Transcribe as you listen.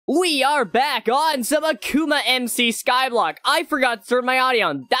We are back on some AkumaMC Skyblock. I forgot to turn my audio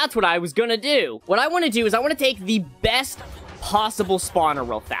on. That's what I was gonna do. What I want to do is I want to take the best possible spawner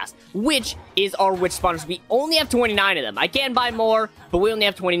real fast, which is our witch spawners. We only have 29 of them. I can buy more, but we only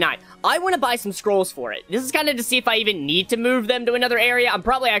have 29. I want to buy some scrolls for it. This is kind of to see if I even need to move them to another area. I'm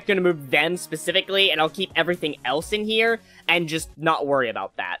probably actually going to move them specifically, and I'll keep everything else in here and just not worry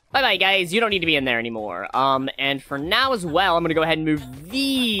about that. Bye-bye, guys. You don't need to be in there anymore. And for now as well, I'm going to go ahead and move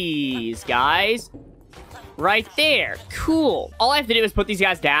these guys right there. Cool. All I have to do is put these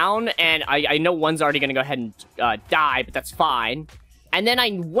guys down, and I know one's already going to go ahead and die, but that's fine. And then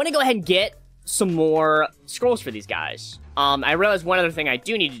I want to go ahead and get some more scrolls for these guys. I realized one other thing I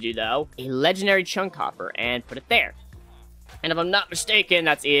do need to do, though. A legendary chunk hopper, and put it there. And if I'm not mistaken,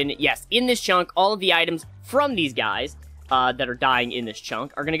 that's in this chunk. All of the items from these guys that are dying in this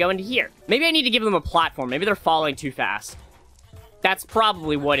chunk are going to go into here. Maybe I need to give them a platform. Maybe they're falling too fast. That's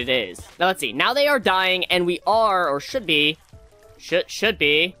probably what it is. Now, let's see. Now they are dying, and we are, or should be.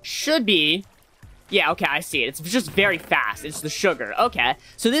 Yeah, okay, I see it. It's just very fast. It's the sugar. Okay,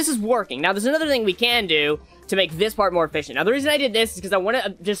 so this is working. Now, there's another thing we can do to make this part more efficient. Now, the reason I did this is because I want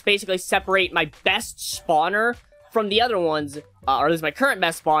to just basically separate my best spawner from the other ones, or at least my current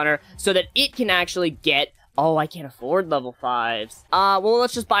best spawner, so that it can actually get... Oh, I can't afford level 5s. Well,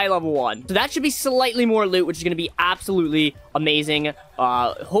 let's just buy level 1. So that should be slightly more loot, which is going to be absolutely amazing.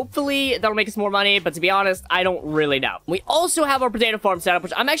 Hopefully, that'll make us more money, but to be honest, I don't really know. We also have our potato farm set up,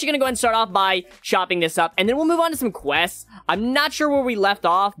 which I'm actually going to go ahead and start off by chopping this up, and then we'll move on to some quests. I'm not sure where we left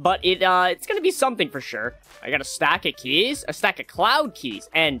off, but it's going to be something for sure. I got a stack of keys, a stack of cloud keys,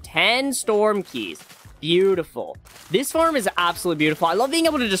 and 10 storm keys. Beautiful. This farm is absolutely beautiful. I love being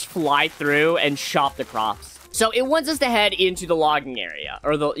able to just fly through and chop the crops. So it wants us to head into the logging area,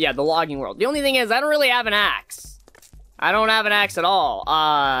 or the logging world. The only thing is I don't really have an axe. I don't have an axe at all.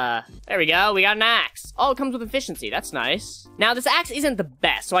 There we go. We got an axe. Oh, it comes with efficiency. That's nice. Now, this axe isn't the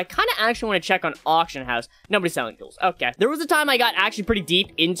best, so I kind of actually want to check on auction house. Nobody's selling tools. Okay. There was a time I got actually pretty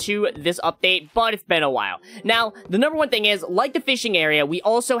deep into this update, but it's been a while. Now, the number one thing is, like the fishing area, we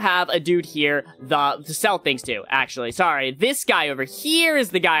also have a dude here to sell things to, actually. Sorry, this guy over here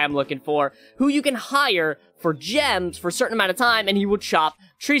is the guy I'm looking for, who you can hire for gems for a certain amount of time, and he will chop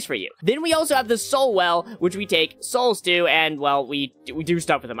trees for you. Then we also have the soul well, which we take souls to, and, well, we do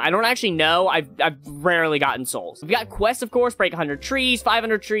stuff with them. I don't actually know. I've rarely gotten souls. We've got quests, of course, break 100 trees,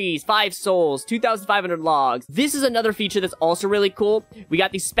 500 trees, 5 souls, 2,500 logs. This is another feature that's also really cool. We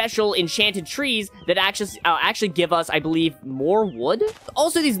got these special enchanted trees that actually give us, I believe, more wood.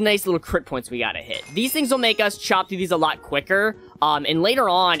 Also, these nice little crit points we gotta hit. These things will make us chop through these a lot quicker. And later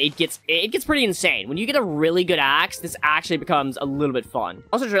on, it gets pretty insane. When you get a really good axe, this actually becomes a little bit fun.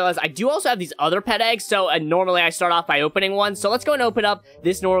 Also, just realized I do also have these other pet eggs, so normally I start off by opening one. So let's go and open up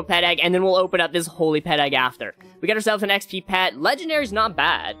this normal pet egg, and then we'll open up this holy pet egg after. We got ourselves an XP pet. Legendary's not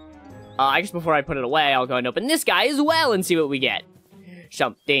bad. I guess before I put it away, I'll go and open this guy as well and see what we get.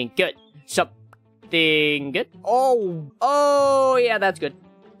 Something good. Something good. Oh, yeah, that's good.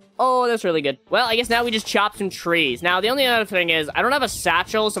 Oh, that's really good. Well, I guess now we just chop some trees. Now, the only other thing is, I don't have a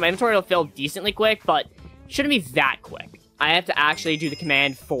satchel, so my inventory will fill decently quick, but shouldn't be that quick. I have to actually do the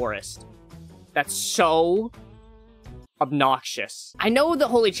command forest. That's so obnoxious. I know the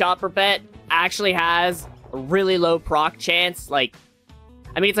Holy Chopper pet actually has a really low proc chance, like,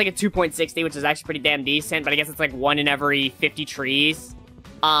 I mean, it's like a 2.60, which is actually pretty damn decent, but I guess it's like 1 in every 50 trees,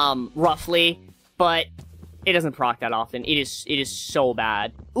 roughly, but it doesn't proc that often. It is so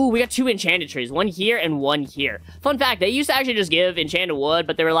bad. Ooh, we got 2 enchanted trees. 1 here and 1 here. Fun fact, they used to actually just give enchanted wood,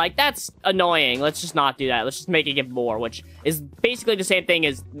 but they were like, that's annoying. Let's just not do that. Let's just make it give more, which is basically the same thing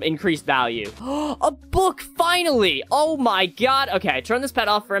as increased value. A book, finally! Oh my god. Okay, turn this pet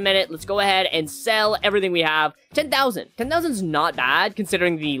off for a minute. Let's go ahead and sell everything we have. 10,000. 10,000 is not bad,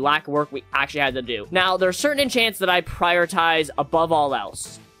 considering the lack of work we actually had to do. Now, there are certain enchants that I prioritize above all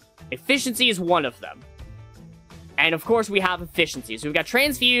else. Efficiency is one of them. And, of course, we have efficiency. So we've got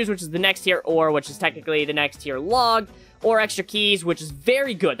transfuse, which is the next tier ore, which is technically the next tier log, or extra keys, which is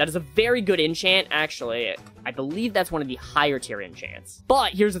very good. That is a very good enchant, actually. I believe that's one of the higher tier enchants.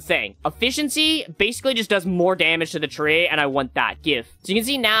 But here's the thing. Efficiency basically just does more damage to the tree, and I want that. Give. So you can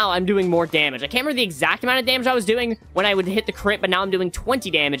see now I'm doing more damage. I can't remember the exact amount of damage I was doing when I would hit the crit, but now I'm doing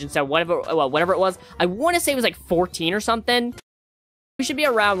 20 damage instead of whatever it was. I want to say it was like 14 or something. We should be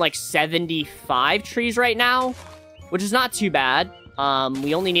around like 75 trees right now, which is not too bad.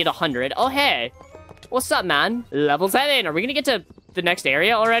 We only need 100. Oh, hey. What's up, man? Level 7. Are we gonna get to the next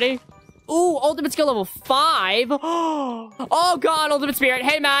area already? Ooh, ultimate skill level 5. Oh, God, ultimate spirit.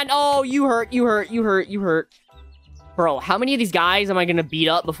 Hey, man. Oh, you hurt. Bro, how many of these guys am I gonna beat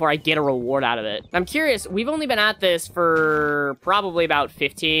up before I get a reward out of it? I'm curious, we've only been at this for probably about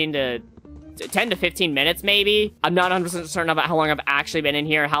 10 to 15 minutes, maybe. I'm not 100% certain about how long I've actually been in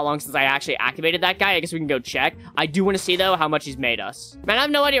here, how long since I actually activated that guy. I guess we can go check. I do want to see, though, how much he's made us. Man, I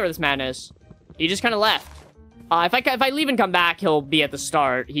have no idea where this man is. He just kind of left. If I leave and come back, he'll be at the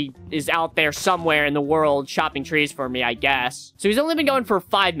start. He is out there somewhere in the world chopping trees for me, I guess. So he's only been going for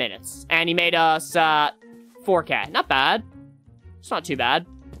 5 minutes, and he made us, 4K. Not bad. It's not too bad.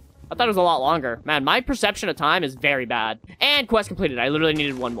 I thought it was a lot longer. Man, my perception of time is very bad. And quest completed. I literally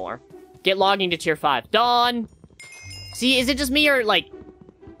needed one more. Get logging to tier 5. Done. See, is it just me or, like...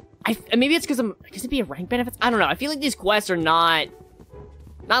 maybe it's because I'm... Could it be a rank benefits? I don't know. I feel like these quests are not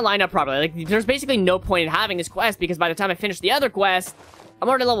lined up properly. Like, there's basically no point in having this quest because by the time I finish the other quest, I'm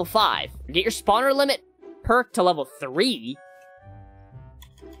already level 5. Get your spawner limit perk to level 3?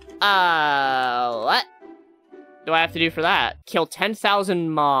 What do I have to do for that? Kill 10,000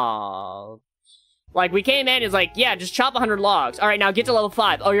 mobs. Like, we came in, it's like, yeah, just chop 100 logs. All right, now get to level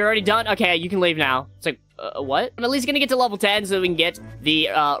 5. Oh, you're already done? Okay, you can leave now. It's like, what? I'm at least gonna get to level 10 so that we can get the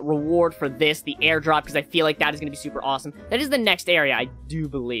reward for this, the airdrop, because I feel like that is gonna be super awesome. That is the next area, I do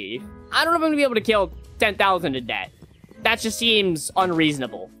believe. I don't know if I'm gonna be able to kill 10,000 today. That just seems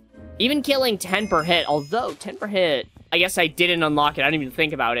unreasonable. Even killing 10 per hit, although 10 per hit, I guess I didn't unlock it. I didn't even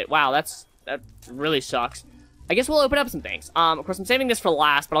think about it. Wow, that really sucks. I guess we'll open up some things. Of course, I'm saving this for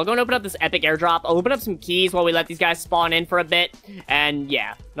last, but I'll go and open up this epic airdrop. I'll open up some keys while we let these guys spawn in for a bit. And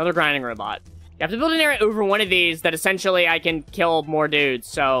yeah, another grinding robot. You have to build an area over one of these that essentially I can kill more dudes.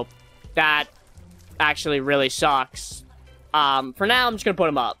 So that actually really sucks. For now, I'm just going to put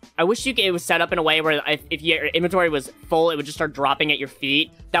them up. I wish it was set up in a way where if your inventory was full, it would just start dropping at your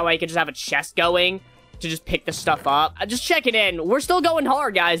feet. That way you could just have a chest going to just pick the stuff up. Just check it in. We're still going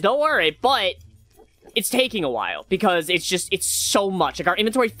hard, guys. Don't worry. But it's taking a while because it's so much. Like, our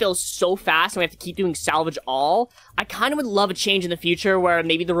inventory fills so fast and we have to keep doing salvage all. I kind of would love a change in the future where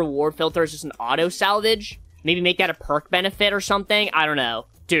maybe the reward filter is just an auto salvage. Maybe make that a perk benefit or something. I don't know.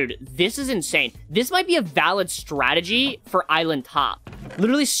 Dude, this is insane. This might be a valid strategy for Island Top.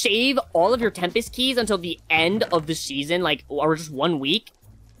 Literally save all of your Tempest keys until the end of the season, like, or just 1 week,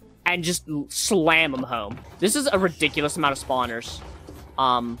 and just slam them home. This is a ridiculous amount of spawners.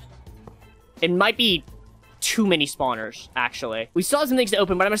 It might be too many spawners, actually. We still have some things to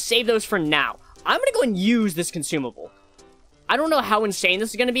open, but I'm going to save those for now. I'm going to go and use this consumable. I don't know how insane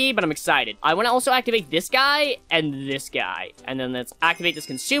this is going to be, but I'm excited. I want to also activate this guy and this guy. And then let's activate this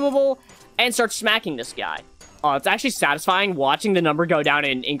consumable and start smacking this guy. Oh, it's actually satisfying watching the number go down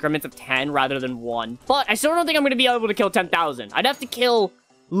in increments of 10 rather than 1. But I still don't think I'm going to be able to kill 10,000. I'd have to kill...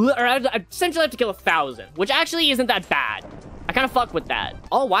 or I'd essentially have to kill 1,000, which actually isn't that bad. I kind of fuck with that.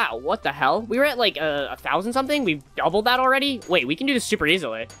 Oh, wow. What the hell? We were at, like, 1,000 something? We've doubled that already? Wait, we can do this super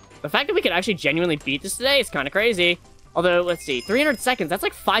easily. The fact that we could actually genuinely beat this today is kind of crazy. Although, let's see. 300 seconds. That's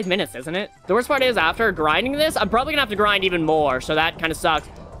like 5 minutes, isn't it? The worst part is, after grinding this, I'm probably gonna have to grind even more, so that kind of sucks.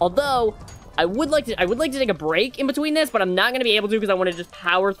 Although, I would like to take a break in between this, but I'm not gonna be able to because I want to just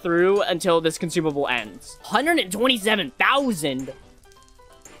power through until this consumable ends. 127,000!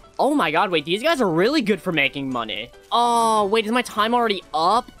 Oh my god, wait, these guys are really good for making money. Oh, wait, is my time already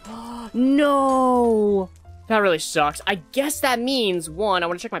up? No! That really sucks. I guess that means, one, I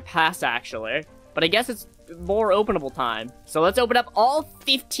want to check my past, actually. But I guess it's more openable time. So let's open up all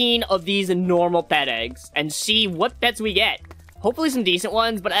 15 of these normal pet eggs and see what pets we get. Hopefully some decent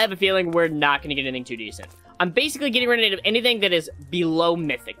ones, but I have a feeling we're not going to get anything too decent. I'm basically getting rid of anything that is below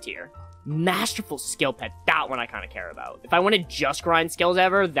Mythic tier. Masterful skill pet, that one I kind of care about. If I want to just grind skills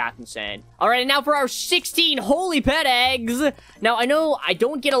ever, that's insane. Alright, and now for our 16 holy pet eggs! Now, I know I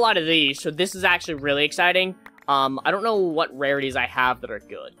don't get a lot of these, so this is actually really exciting. I don't know what rarities I have that are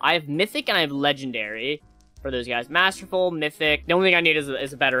good. I have Mythic and I have Legendary for those guys. Masterful, Mythic. The only thing I need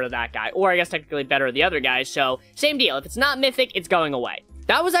is a better of that guy. Or I guess technically better of the other guys, so same deal. If it's not Mythic, it's going away.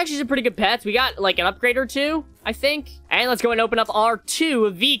 That was actually some pretty good pets. We got, like, an upgrade or two, I think. And let's go and open up our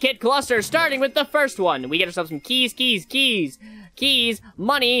 2 V-Kit clusters, starting with the first one. We get ourselves some keys,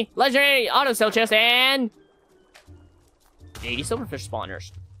 money, legendary auto cell chest, and 80 silverfish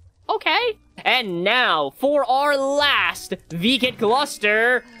spawners. Okay. And now, for our last V-Kit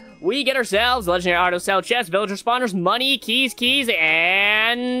cluster, we get ourselves legendary auto cell chest, villager spawners, money, keys,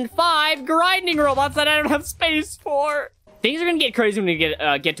 and 5 grinding robots that I don't have space for. Things are gonna get crazy when we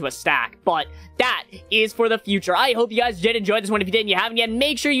get to a stack, but that is for the future. I hope you guys did enjoy this one. If you did and you haven't yet,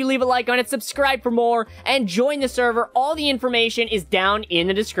 make sure you leave a like on it, subscribe for more, and join the server. All the information is down in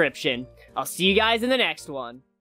the description. I'll see you guys in the next one.